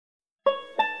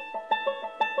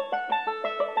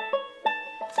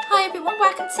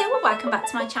welcome to or welcome back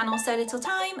to my channel So Little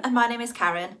Time, and my name is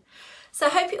Karen. So I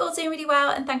hope you're all doing really well,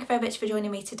 and thank you very much for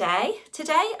joining me today.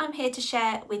 Today I'm here to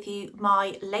share with you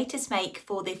my latest make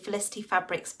for the Felicity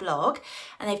Fabrics blog,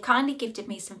 and they've kindly gifted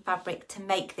me some fabric to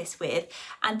make this with,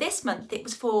 and this month it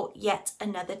was for yet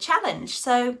another challenge.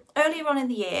 So earlier on in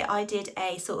the year I did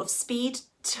a sort of speed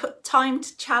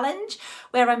timed challenge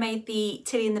where I made the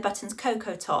Tilly and the Buttons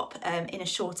cocoa top in a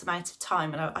short amount of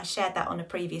time, and I shared that on a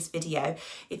previous video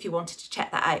if you wanted to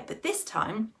check that out. But this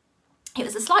time it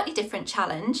was a slightly different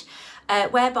challenge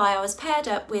whereby I was paired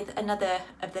up with another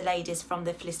of the ladies from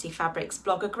the Felicity Fabrics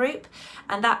blogger group,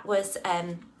 and that was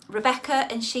Rebecca,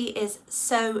 and she is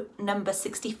so number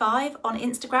 65 on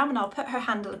Instagram, and I'll put her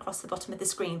handle across the bottom of the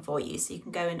screen for you so you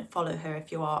can go and follow her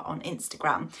if you are on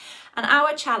Instagram. And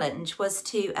our challenge was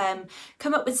to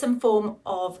come up with some form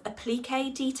of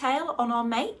applique detail on our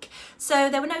make. So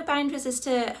there were no boundaries as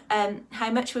to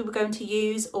how much we were going to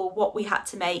use or what we had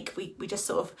to make. We just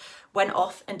sort of went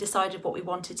off and decided what we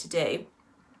wanted to do.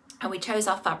 And we chose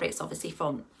our fabrics obviously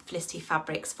from Felicity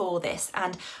Fabrics for this,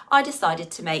 and I decided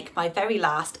to make my very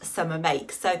last summer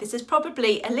make. So this is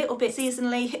probably a little bit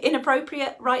seasonally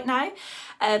inappropriate right now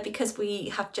because we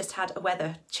have just had a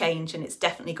weather change and it's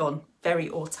definitely gone very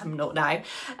autumnal now.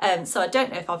 So I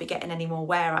don't know if I'll be getting any more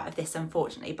wear out of this,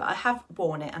 unfortunately, but I have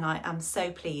worn it and I am so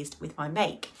pleased with my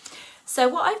make. So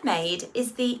what I've made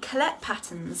is the Colette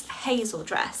Patterns Hazel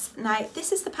dress. Now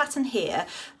this is the pattern here,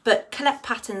 but Colette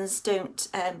Patterns don't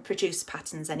produce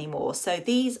patterns anymore. So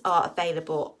these are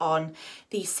available on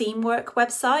the Seamwork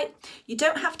website. You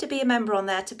don't have to be a member on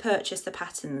there to purchase the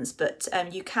patterns, but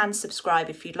you can subscribe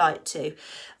if you'd like to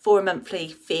for a monthly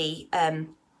fee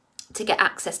to get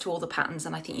access to all the patterns,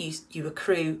 and I think you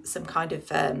accrue some kind of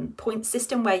point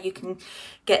system where you can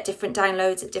get different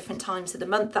downloads at different times of the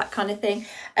month, that kind of thing.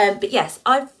 But yes,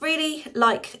 I really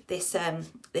like this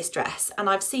this dress, and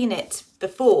I've seen it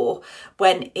before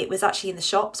when it was actually in the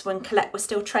shops when Colette was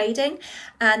still trading,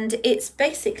 and it's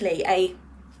basically a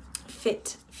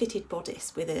fitted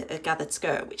bodice with a gathered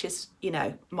skirt, which is, you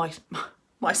know,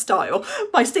 my style,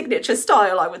 my signature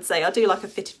style, I would say. I do like a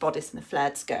fitted bodice and a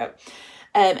flared skirt.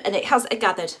 And it has a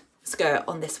gathered skirt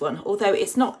on this one, although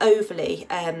it's not overly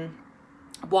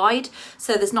wide,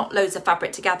 so there's not loads of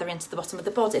fabric to gather into the bottom of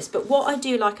the bodice. But what I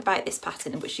do like about this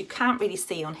pattern, which you can't really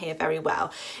see on here very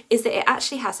well, is that it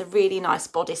actually has a really nice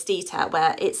bodice detail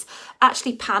where it's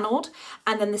actually panelled,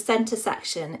 and then the centre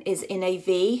section is in a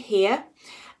V here.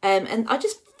 And I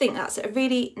just think that's a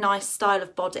really nice style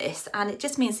of bodice, and it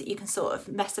just means that you can sort of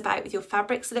mess about with your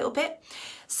fabrics a little bit.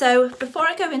 So before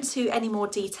I go into any more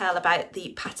detail about the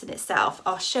pattern itself,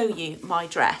 I'll show you my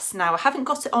dress. Now I haven't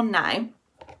got it on now,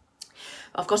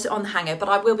 I've got it on the hanger, but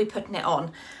I will be putting it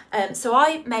on. So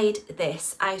I made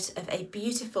this out of a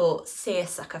beautiful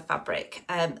Seersucker fabric,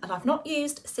 and I've not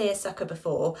used Seersucker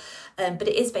before, but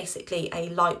it is basically a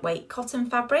lightweight cotton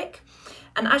fabric.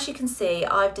 And as you can see,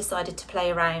 I've decided to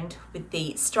play around with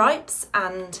the stripes,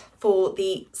 and for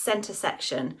the centre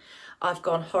section I've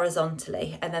gone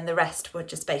horizontally, and then the rest were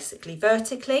just basically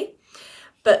vertically.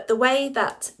 But the way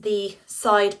that the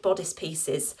side bodice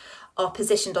pieces are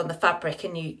positioned on the fabric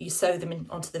and you sew them in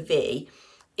onto the V,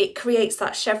 it creates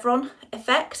that chevron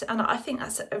effect, and I think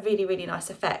that's a really, really nice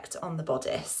effect on the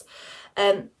bodice.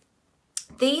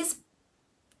 These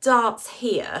darts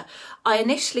here, I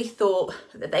initially thought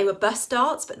that they were bust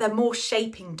darts, but they're more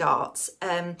shaping darts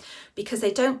because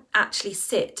they don't actually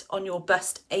sit on your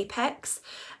bust apex.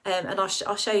 And I'll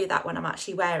show you that when I'm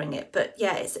actually wearing it. But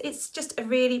yeah, it's just a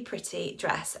really pretty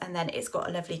dress, and then it's got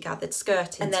a lovely gathered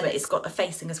skirt into it. And then it's got a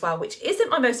facing as well, which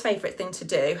isn't my most favourite thing to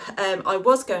do. I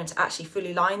was going to actually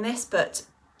fully line this, but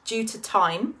due to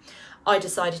time I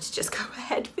decided to just go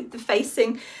ahead with the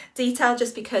facing detail,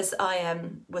 just because I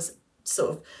was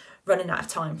sort of running out of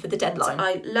time for the deadline.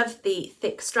 I love the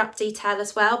thick strap detail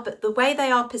as well, but the way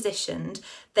they are positioned,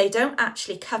 they don't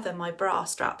actually cover my bra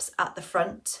straps at the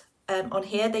front on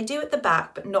here. They do at the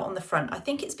back, but not on the front. I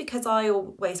think it's because I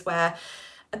always wear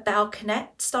a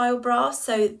balconette style bra,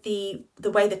 so the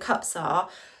way the cups are,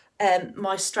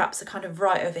 my straps are kind of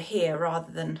right over here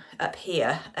rather than up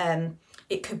here.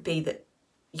 It could be that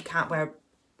you can't wear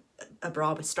a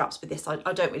bra with straps with this,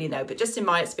 I don't really know, but just in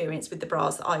my experience with the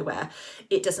bras that I wear,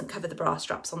 it doesn't cover the bra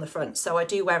straps on the front, so I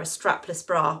do wear a strapless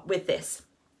bra with this.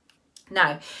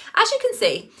 Now, as you can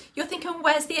see, you're thinking,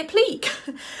 where's the applique?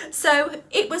 So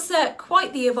it was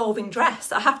quite the evolving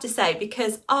dress, I have to say,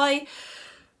 because I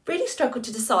really struggled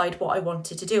to decide what I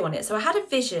wanted to do on it. So I had a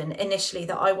vision initially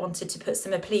that I wanted to put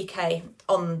some applique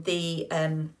on the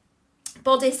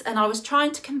bodice, and I was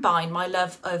trying to combine my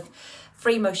love of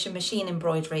free motion machine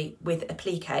embroidery with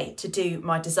applique to do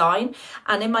my design,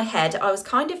 and in my head I was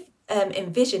kind of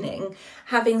envisioning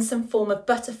having some form of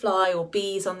butterfly or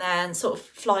bees on there and sort of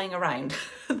flying around,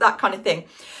 that kind of thing.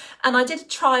 And I did a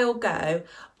trial go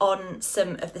on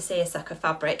some of the Seersucker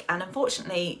fabric, and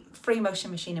unfortunately free motion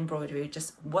machine embroidery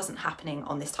just wasn't happening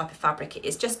on this type of fabric. It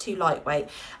is just too lightweight,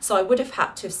 so I would have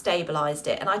had to have stabilised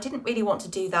it, and I didn't really want to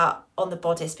do that on the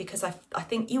bodice because I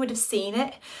think you would have seen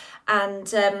it,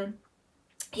 and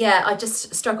yeah, I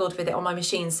just struggled with it on my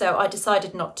machine, so I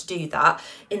decided not to do that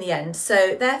in the end.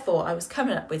 So therefore I was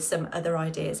coming up with some other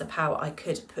ideas of how I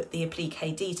could put the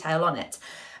applique detail on it.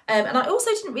 And I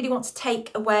also didn't really want to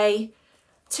take away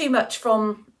too much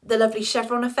from the lovely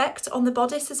chevron effect on the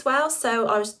bodice as well, so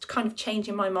I was kind of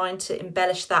changing my mind to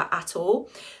embellish that at all.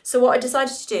 So what I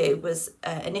decided to do was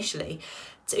initially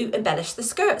to embellish the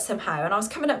skirt somehow, and I was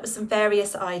coming up with some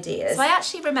various ideas. So I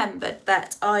actually remembered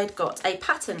that I'd got a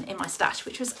pattern in my stash,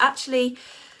 which was actually,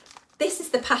 this is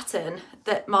the pattern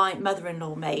that my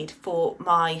mother-in-law made for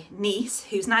my niece,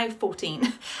 who's now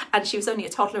 14, and she was only a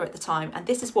toddler at the time, and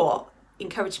this is what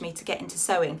encouraged me to get into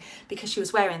sewing, because she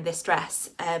was wearing this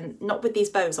dress, not with these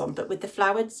bows on, but with the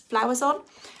flowers on.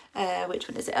 Which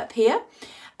one is it up here?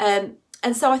 And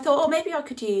so I thought, oh, maybe I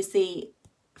could use the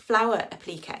flower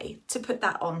applique to put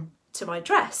that on to my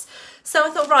dress. So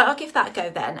I thought, right, I'll give that a go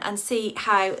then and see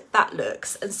how that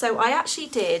looks. And so I actually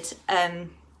did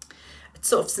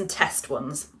sort of some test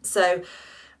ones. So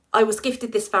I was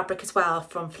gifted this fabric as well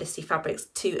from Felicity Fabrics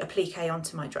to applique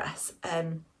onto my dress.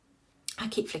 I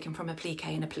keep flicking from applique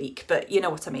and applique, but you know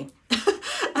what I mean.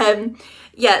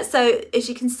 Yeah, so as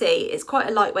you can see, it's quite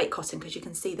a lightweight cotton because you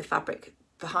can see the fabric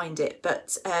behind it.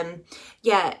 But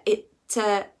yeah, it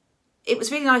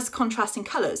was really nice contrasting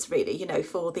colours, really, you know,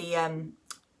 for this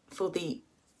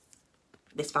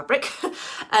fabric.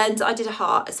 And I did a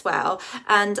heart as well,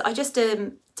 and I just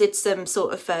did some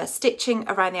sort of stitching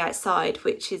around the outside,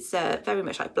 which is very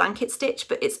much like blanket stitch,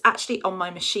 but it's actually on my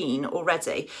machine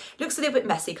already. It looks a little bit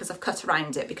messy because I've cut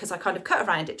around it, because I kind of cut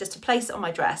around it just to place it on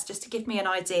my dress, just to give me an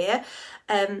idea.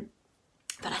 But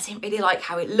I didn't really like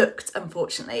how it looked,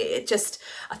 unfortunately.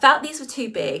 I felt these were too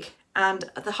big,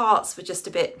 and the hearts were just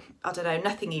a bit, I don't know,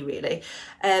 nothingy really.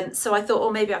 So I thought,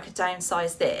 oh, maybe I could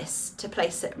downsize this to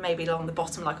place it maybe along the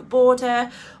bottom like a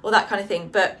border or that kind of thing.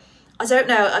 But I don't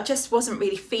know, I just wasn't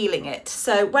really feeling it.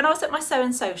 So when I was at my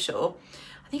sewing social,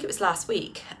 I think it was last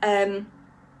week,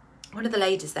 one of the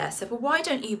ladies there said, well, why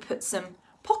don't you put some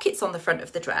pockets on the front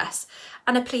of the dress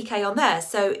and applique on there,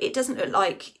 so it doesn't look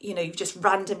like, you know, you've just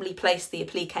randomly placed the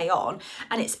applique on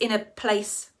and it's in a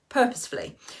place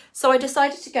purposefully. So I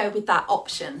decided to go with that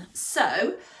option.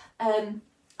 So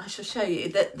I shall show you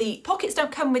that the pockets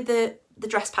don't come with the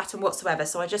dress pattern whatsoever,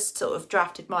 so I just sort of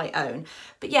drafted my own.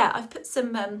 But yeah, I've put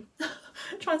some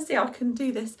try and see how I can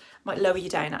do this. Might lower you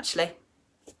down actually.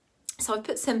 So I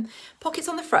put some pockets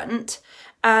on the front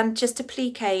and just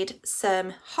appliqued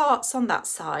some hearts on that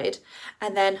side,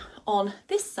 and then on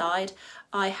this side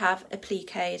I have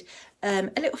appliqued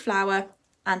a little flower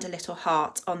and a little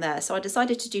heart on there. So I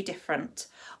decided to do different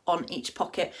on each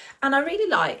pocket, and I really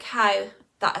like how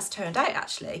that has turned out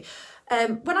actually.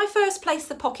 When I first placed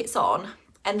the pockets on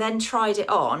and then tried it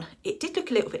on, it did look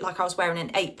a little bit like I was wearing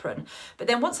an apron, but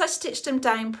then once I stitched them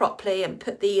down properly and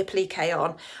put the applique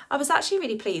on, I was actually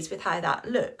really pleased with how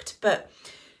that looked. But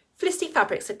Felicity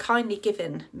Fabrics had kindly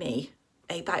given me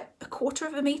about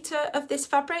 1/4 metre of this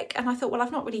fabric, and I thought, well,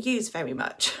 I've not really used very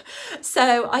much.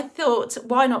 So I thought,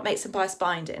 why not make some bias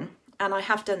binding? And I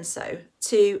have done so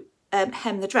to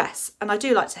hem the dress. And I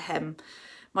do like to hem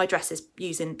my dresses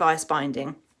using bias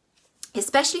binding,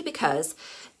 especially because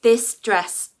this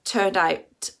dress turned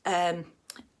out a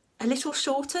little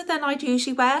shorter than I'd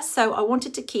usually wear, so I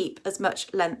wanted to keep as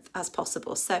much length as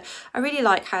possible. So I really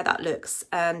like how that looks,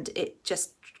 and it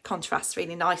just contrasts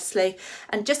really nicely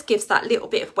and just gives that little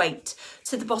bit of weight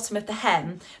to the bottom of the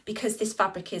hem, because this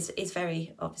fabric is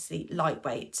very obviously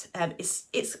lightweight.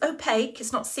 It's opaque,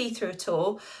 it's not see-through at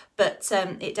all, but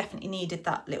it definitely needed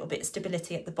that little bit of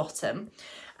stability at the bottom.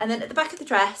 And then at the back of the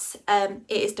dress, it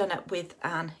is done up with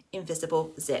an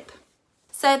invisible zip.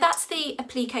 So that's the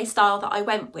applique style that I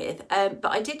went with,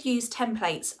 but I did use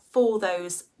templates for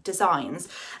those designs,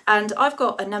 and I've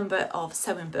got a number of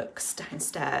sewing books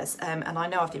downstairs, and I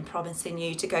know I've been promising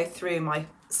you to go through my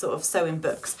sort of sewing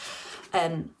books,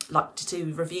 like to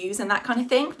do reviews and that kind of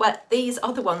thing. But these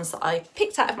are the ones that I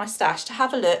picked out of my stash to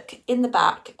have a look in the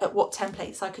back at what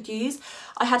templates I could use.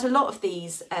 I had a lot of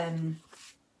these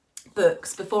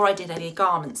books before I did any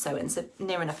garment sewing, so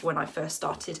near enough when I first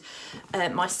started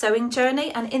my sewing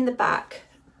journey. And in the back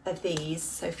of these,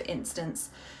 so for instance,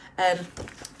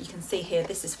 You can see here,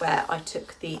 this is where I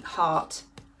took the heart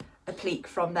applique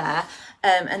from there,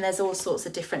 and there's all sorts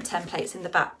of different templates in the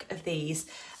back of these,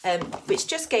 which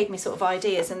just gave me sort of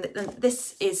ideas. And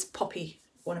this is Poppy,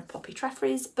 one of Poppy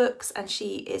Treffry's books, and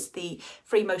she is the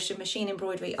free motion machine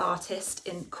embroidery artist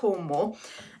in Cornwall,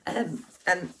 and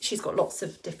she's got lots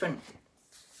of different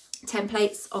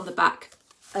templates on the back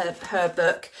of her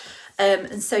book.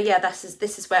 And so yeah,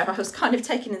 this is where I was kind of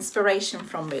taking inspiration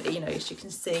from, really. You know, as you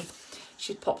can see,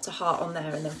 she'd popped a heart on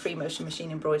there and then free motion machine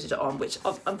embroidered it on, which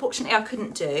unfortunately I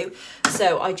couldn't do.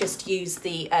 So I just used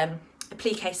the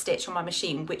applique stitch on my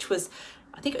machine, which was,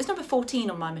 I think it was number 14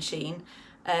 on my machine.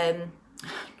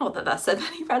 Not that that's of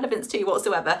any relevance to you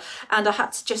whatsoever. And I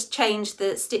had to just change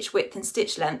the stitch width and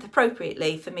stitch length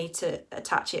appropriately for me to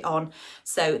attach it on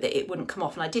so that it wouldn't come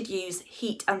off. And I did use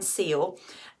Heat and Seal,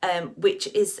 which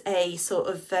is a sort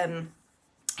of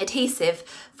adhesive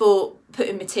for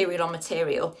putting material on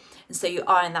material. And so you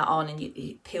iron that on, and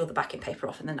you peel the backing paper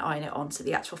off and then iron it onto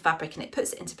the actual fabric, and it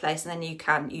puts it into place, and then you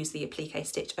can use the applique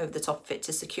stitch over the top of it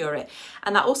to secure it.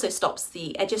 And that also stops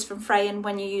the edges from fraying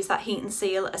when you use that Heat and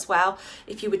Seal as well.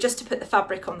 If you were just to put the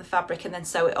fabric on the fabric and then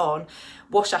sew it on,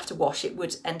 wash after wash, it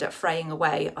would end up fraying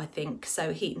away, I think.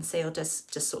 So Heat and Seal does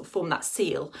just sort of form that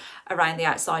seal around the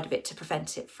outside of it to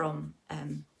prevent it from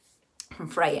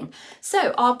fraying.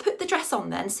 So I'll put the dress on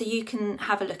then so you can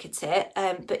have a look at it,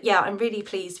 but yeah, I'm really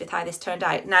pleased with how this turned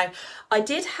out. Now I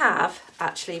did have,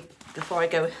 actually, before I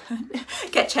go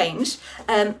get changed,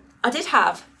 I did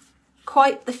have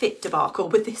quite the fit debacle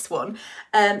with this one.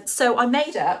 So I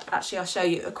made up, actually I'll show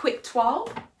you, a quick toile,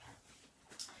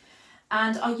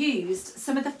 and I used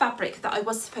some of the fabric that I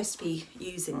was supposed to be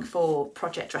using for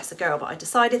Project Dress a Girl, but I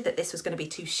decided that this was going to be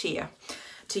too sheer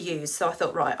to use, so I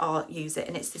thought, right, I'll use it.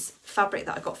 And it's this fabric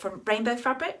that I got from Rainbow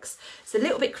Fabrics. It's a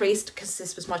little bit creased because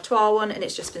this was my toile one, and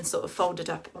it's just been sort of folded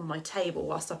up on my table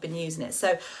whilst I've been using it.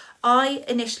 So I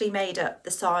initially made up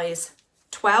the size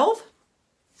 12,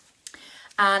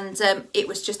 and it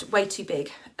was just way too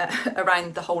big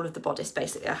around the whole of the bodice.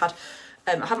 Basically, I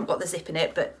haven't got the zip in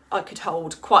it, but I could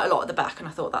hold quite a lot at the back, and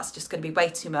I thought that's just going to be way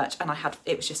too much, and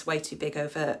it was just way too big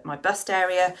over my bust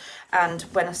area. And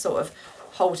when I sort of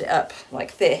hold it up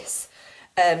like this,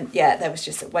 yeah, there was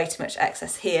just way too much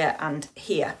excess here and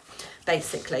here,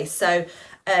 basically. So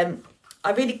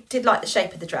I really did like the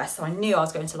shape of the dress, so I knew I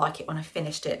was going to like it when I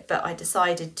finished it, but I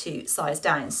decided to size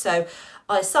down. So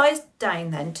I sized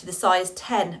down then to the size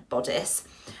 10 bodice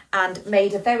and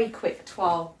made a very quick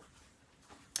toile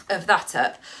of that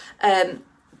up,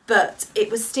 but it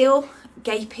was still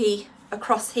gapey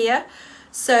across here.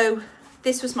 So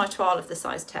this was my toile of the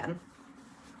size 10.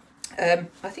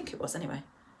 I think it was anyway.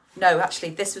 No, actually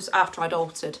this was after I'd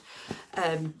altered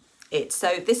it.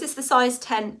 So this is the size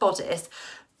 10 bodice,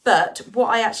 but what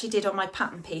I actually did on my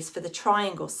pattern piece for the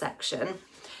triangle section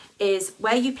is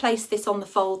where you place this on the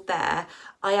fold there,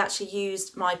 I actually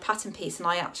used my pattern piece and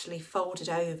I actually folded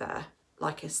over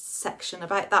like a section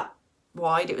about that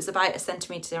wide. It was about 1.5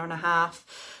 centimetres,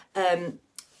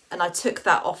 and I took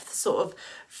that off the sort of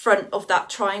front of that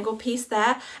triangle piece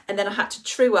there, and then I had to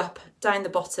true up down the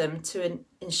bottom to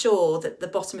ensure that the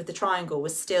bottom of the triangle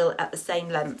was still at the same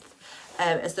length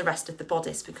as the rest of the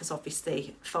bodice, because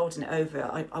obviously folding it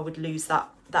over I would lose that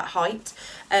height,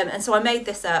 and so I made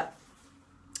this up,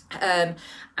 and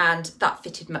that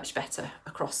fitted much better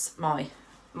across my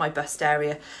bust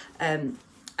area, and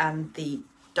the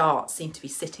darts seem to be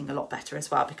sitting a lot better as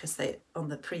well, because they, on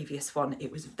the previous one,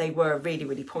 they were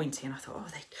really pointy, and I thought,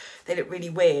 oh, they look really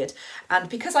weird. And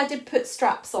because I did put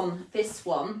straps on this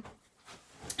one,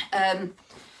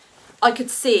 I could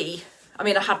see, I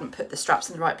mean, I hadn't put the straps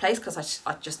in the right place because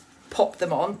I just popped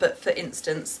them on, but for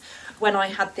instance, when I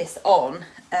had this on,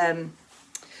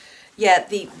 yeah,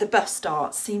 the bust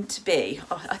darts seemed to be,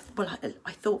 I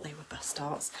thought they were bust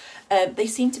darts. They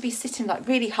seemed to be sitting like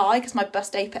really high because my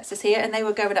bust apex is here, and they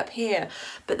were going up here.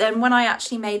 But then when I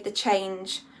actually made the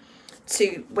change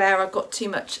to where I got too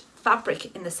much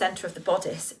fabric in the centre of the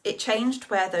bodice, it changed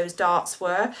where those darts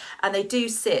were, and they do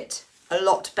sit a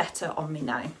lot better on me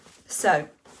now. So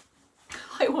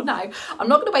I will now, I'm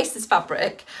not going to waste this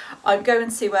fabric. I'm going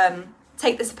to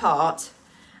take this apart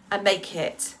and make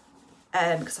it,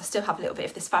 because I still have a little bit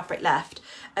of this fabric left,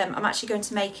 I'm actually going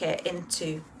to make it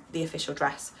into the official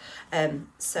dress.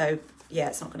 So yeah,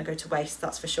 it's not going to go to waste,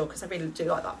 that's for sure, because I really do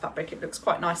like that fabric. It looks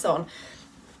quite nice on.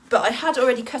 But I had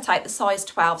already cut out the size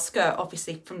 12 skirt,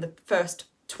 obviously, from the first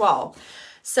toile.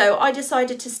 So I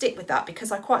decided to stick with that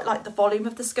because I quite like the volume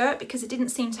of the skirt, because it didn't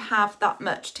seem to have that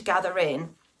much to gather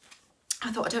in.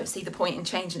 I thought, I don't see the point in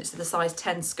changing it to the size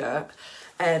 10 skirt,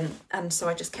 And so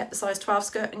I just kept the size 12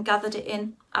 skirt and gathered it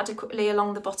in adequately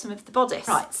along the bottom of the bodice.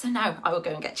 Right, so now I will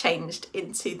go and get changed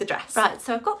into the dress. Right,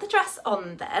 so I've got the dress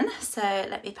on then, so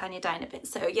let me pan you down a bit.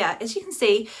 So yeah, as you can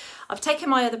see, I've taken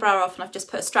my other bra off and I've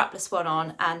just put a strapless one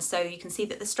on, and so you can see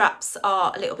that the straps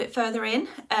are a little bit further in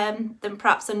than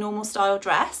perhaps a normal style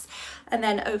dress. And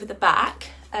then over the back,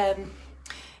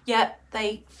 yeah,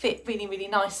 they fit really, really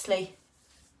nicely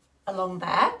along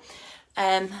there.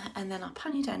 And then I'll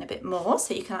pan you down a bit more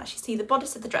so you can actually see the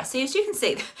bodice of the dress. So as you can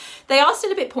see, they are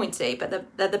still a bit pointy, but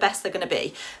they're the best they're going to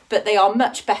be. But they are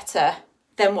much better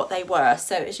than what they were.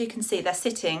 So as you can see, they're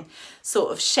sitting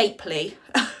sort of shapely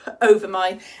over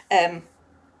my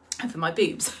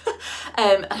boobs.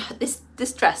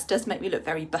 This dress does make me look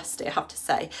very busty, I have to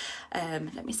say.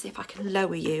 Let me see if I can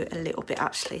lower you a little bit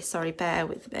actually. Sorry, bear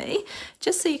with me.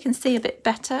 Just so you can see a bit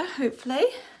better, hopefully.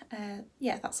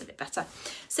 Yeah, that's a bit better.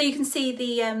 So you can see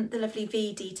the lovely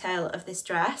V detail of this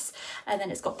dress, and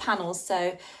then it's got panels,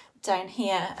 so down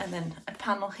here and then a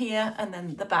panel here and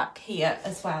then the back here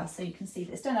as well. So you can see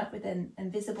that it's done up with an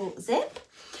invisible zip,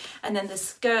 and then the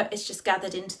skirt is just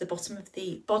gathered into the bottom of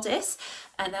the bodice.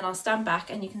 And then I'll stand back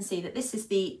and you can see that this is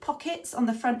the pockets on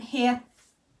the front here,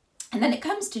 and then it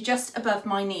comes to just above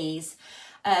my knees.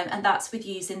 And that's with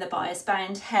using the bias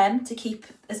bound hem to keep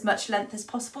as much length as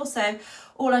possible. So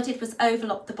all I did was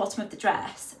overlock the bottom of the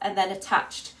dress and then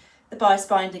attached the bias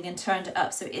binding and turned it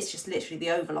up, so it's just literally the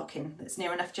overlocking that's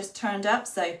near enough just turned up.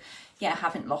 So yeah, I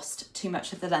haven't lost too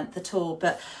much of the length at all,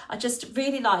 but I just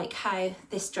really like how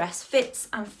this dress fits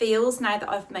and feels now that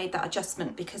I've made that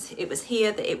adjustment, because it was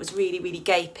here that it was really, really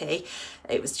gapey.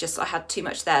 It was just, I had too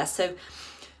much there. So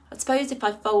I suppose if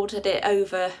I folded it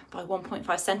over by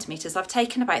 1.5 centimetres, I've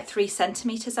taken about 3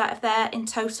 centimetres out of there in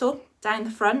total down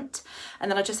the front. And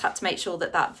then I just had to make sure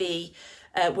that that V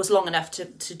was long enough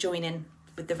to join in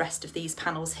with the rest of these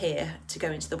panels here to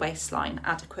go into the waistline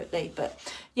adequately. But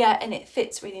yeah, and it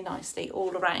fits really nicely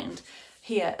all around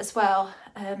here as well.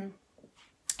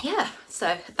 Yeah,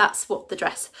 so that's what the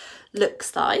dress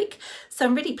looks like. So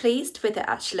I'm really pleased with it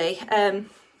actually.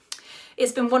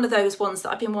 It's been one of those ones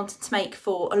that I've been wanting to make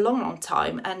for a long, long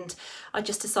time, and I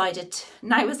just decided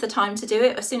now was the time to do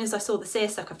it. As soon as I saw the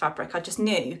seersucker fabric, I just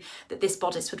knew that this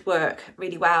bodice would work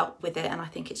really well with it, and I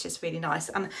think it's just really nice.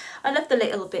 And I love the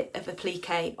little bit of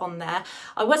applique on there.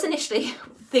 I was initially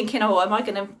thinking, oh, am I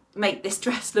going to make this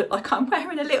dress look like I'm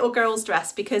wearing a little girl's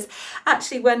dress? Because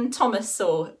actually when Thomas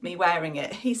saw me wearing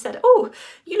it, he said, oh,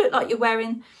 you look like you're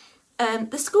wearing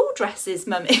the school dresses,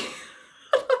 mummy.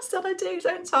 I said, I do,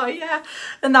 don't I? Yeah.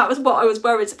 And that was what I was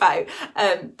worried about.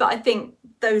 But I think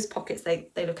those pockets, they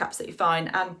look absolutely fine.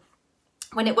 And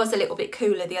when it was a little bit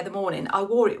cooler the other morning, I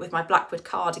wore it with my Blackwood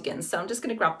cardigan. So I'm just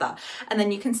going to grab that, and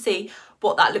then you can see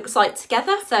what that looks like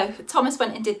together. So Thomas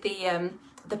went and did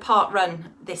the park run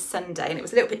this Sunday, and it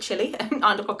was a little bit chilly at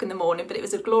 9 o'clock in the morning, but it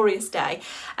was a glorious day.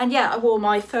 And yeah, I wore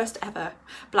my first ever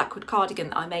Blackwood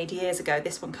cardigan that I made years ago.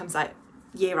 This one comes out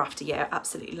year after year.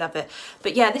 Absolutely love it.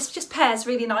 But yeah, this just pairs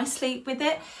really nicely with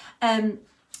it, and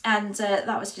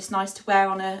that was just nice to wear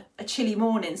on a chilly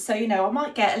morning. So, you know, I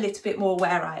might get a little bit more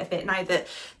wear out of it now that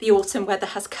the autumn weather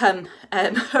has come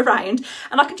around,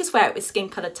 and I can just wear it with skin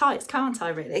coloured tights, can't I,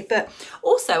 really? But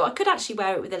also I could actually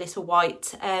wear it with a little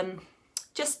white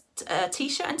just a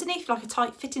t-shirt underneath, like a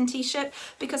tight fitting t-shirt,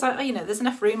 because you know, there's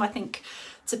enough room I think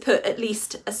to put at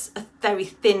least a very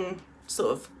thin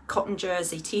sort of cotton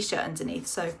jersey t-shirt underneath,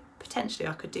 so potentially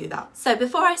I could do that. So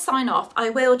before I sign off, I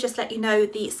will just let you know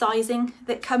the sizing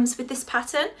that comes with this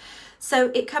pattern.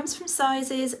 So it comes from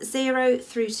sizes 0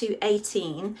 through to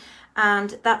 18,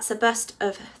 and that's a bust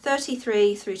of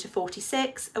 33 through to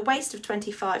 46, a waist of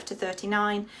 25 to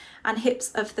 39, and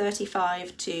hips of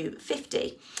 35 to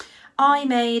 50. I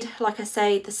made, like I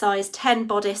say, the size 10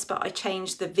 bodice, but I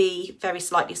changed the V very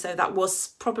slightly, so that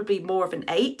was probably more of an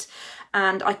 8.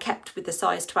 And I kept with the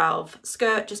size 12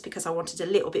 skirt just because I wanted a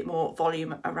little bit more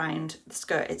volume around the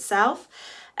skirt itself.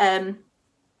 And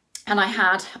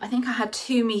I think I had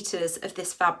 2 meters of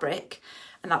this fabric,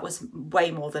 and that was way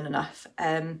more than enough.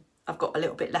 I've got a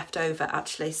little bit left over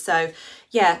actually. So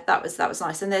yeah, that was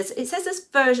nice. And it says there's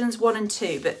versions 1 and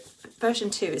 2, but version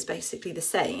 2 is basically the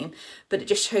same, but it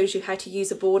just shows you how to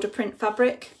use a border print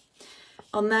fabric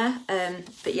on there.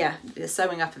 But yeah, the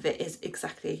sewing up of it is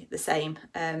exactly the same.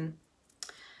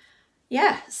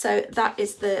 Yeah, so that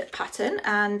is the pattern,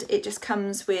 and it just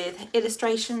comes with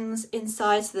illustrations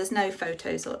inside, so there's no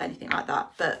photos or anything like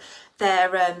that, but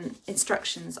their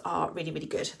instructions are really, really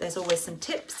good. There's always some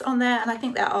tips on there, and I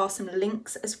think there are some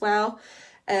links as well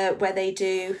where they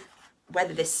do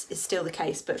whether this is still the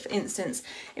case, but for instance,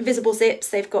 invisible zips,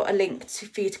 they've got a link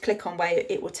for you to click on where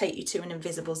it will take you to an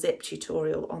invisible zip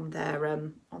tutorial on their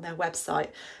website.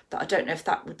 But I don't know if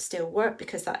that would still work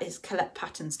because that is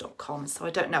colettepatterns.com. So I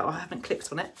don't know. I haven't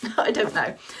clicked on it. I don't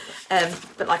know.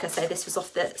 But like I say, this was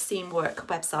off the Seamwork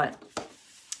website.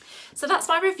 So that's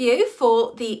my review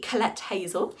for the Colette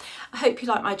Hazel. I hope you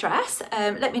like my dress.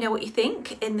 Let me know what you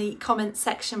think in the comments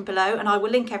section below, and I will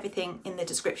link everything in the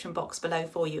description box below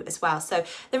for you as well. So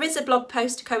there is a blog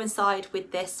post to coincide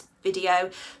with this video,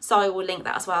 so I will link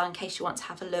that as well in case you want to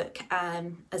have a look,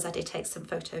 as I did take some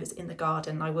photos in the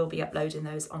garden. I will be uploading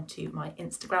those onto my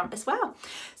Instagram as well.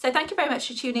 So thank you very much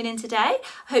for tuning in today. I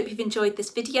hope you've enjoyed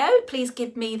this video. Please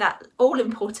give me that all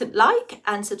important like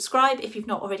and subscribe if you've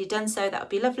not already done so. That would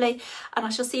be lovely, and I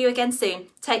shall see you again soon.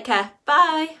 Take care.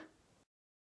 Bye.